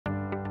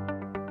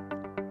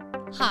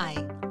Hi,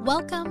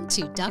 welcome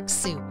to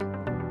Dux-Soup.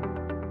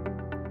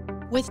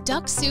 With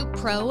Dux-Soup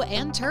Pro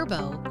and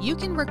Turbo, you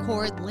can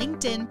record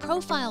LinkedIn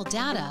profile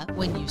data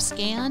when you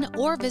scan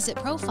or visit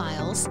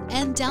profiles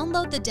and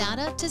download the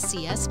data to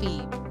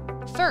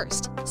CSV.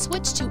 First,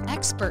 switch to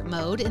Expert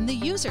mode in the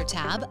User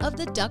tab of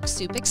the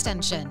Dux-Soup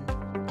extension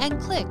and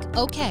click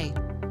OK.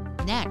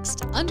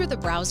 Next, under the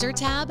Browser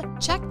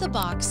tab, check the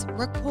box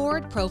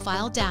Record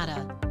Profile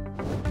Data.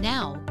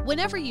 Now,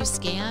 whenever you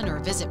scan or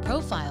visit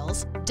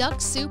profiles,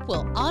 Dux-Soup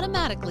will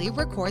automatically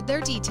record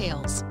their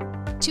details.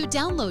 To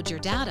download your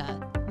data,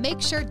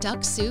 make sure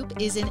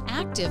Dux-Soup is in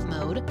active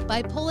mode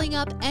by pulling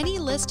up any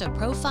list of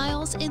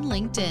profiles in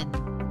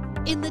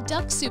LinkedIn. In the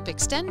Dux-Soup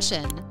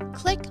extension,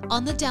 click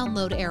on the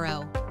download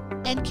arrow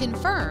and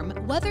confirm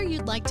whether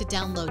you'd like to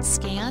download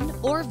scan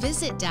or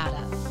visit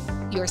data.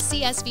 Your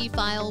CSV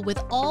file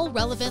with all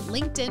relevant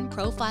LinkedIn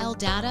profile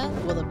data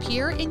will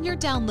appear in your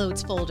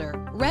Downloads folder,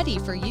 ready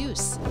for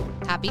use.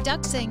 Happy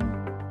Duxing!